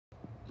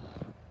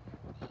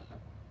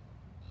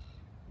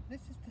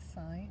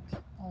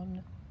site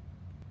on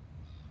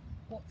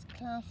what's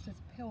classed as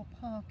Pill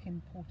Park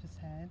in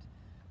Portishead,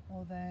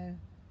 although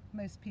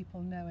most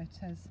people know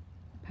it as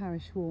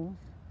Parish Wharf,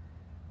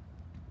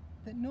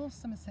 that North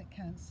Somerset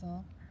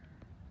Council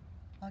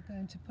are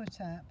going to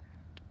put up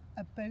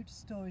a boat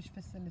storage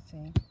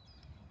facility.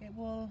 It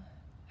will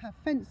have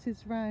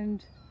fences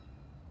round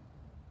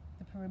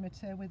the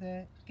perimeter with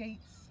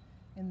gates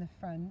in the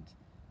front,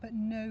 but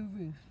no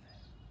roof,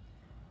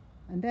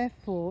 and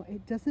therefore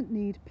it doesn't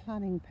need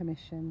planning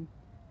permission.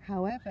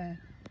 However,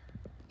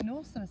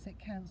 North Somerset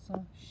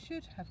Council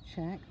should have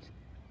checked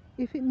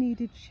if it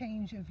needed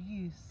change of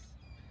use,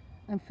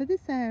 and for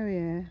this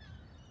area,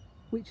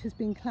 which has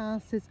been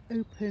classed as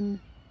open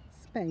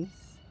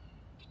space,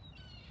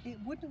 it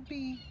wouldn't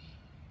be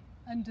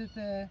under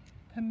the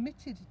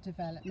permitted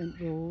development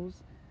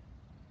rules,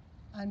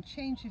 and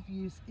change of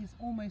use is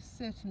almost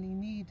certainly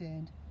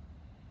needed.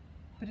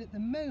 But at the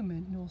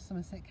moment, North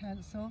Somerset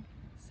Council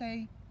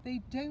say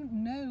they don't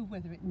know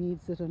whether it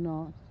needs it or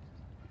not,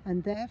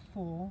 and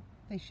therefore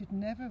they should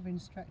never have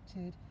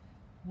instructed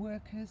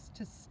workers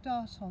to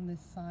start on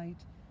this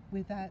site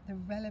without the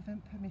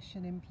relevant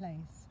permission in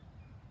place.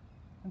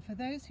 And for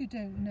those who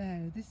don't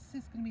know, this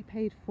is going to be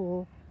paid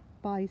for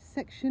by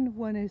Section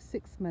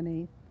 106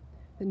 money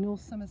that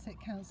North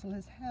Somerset Council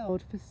has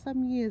held for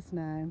some years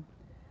now.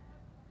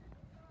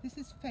 This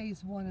is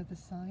phase 1 of the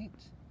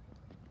site,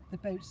 the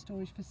boat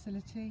storage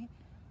facility,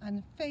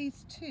 and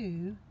phase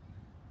 2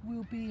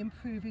 will be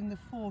improving the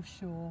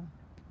foreshore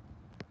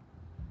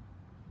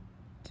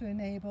to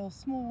enable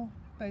small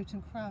boat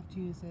and craft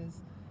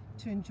users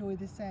to enjoy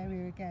this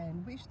area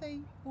again, which they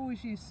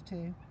always used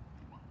to.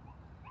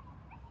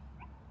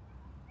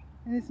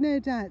 And there's no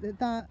doubt that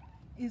that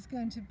is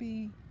going to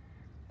be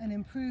an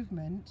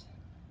improvement,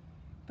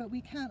 but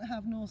we can't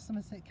have North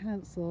Somerset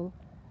Council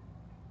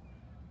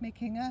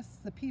making us,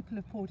 the people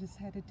of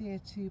Portishead, adhere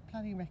to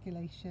planning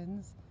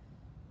regulations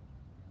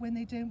when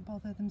they don't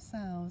bother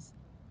themselves.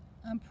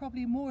 And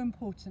probably more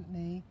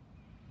importantly,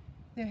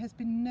 there has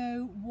been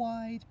no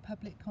wide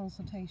public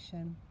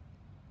consultation.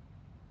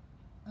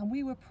 And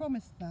we were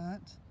promised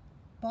that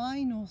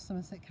by North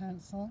Somerset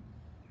Council,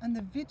 and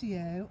the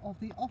video of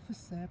the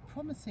officer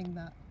promising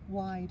that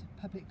wide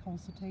public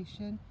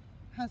consultation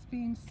has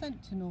been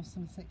sent to North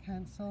Somerset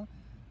Council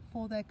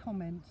for their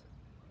comment.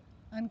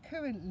 And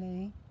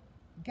currently,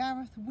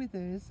 Gareth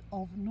Withers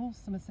of North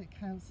Somerset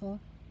Council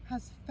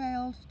has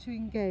failed to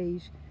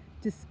engage,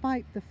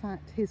 despite the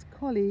fact his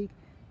colleague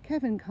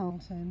Kevin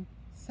Carlton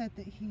said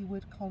that he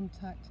would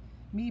contact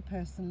me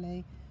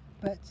personally.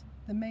 But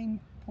the main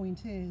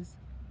point is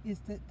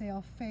that they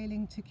are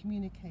failing to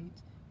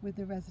communicate with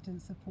the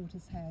residents of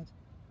Portishead.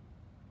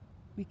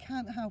 We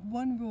can't have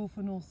one rule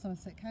for North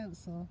Somerset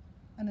Council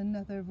and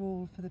another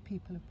rule for the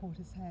people of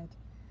Portishead.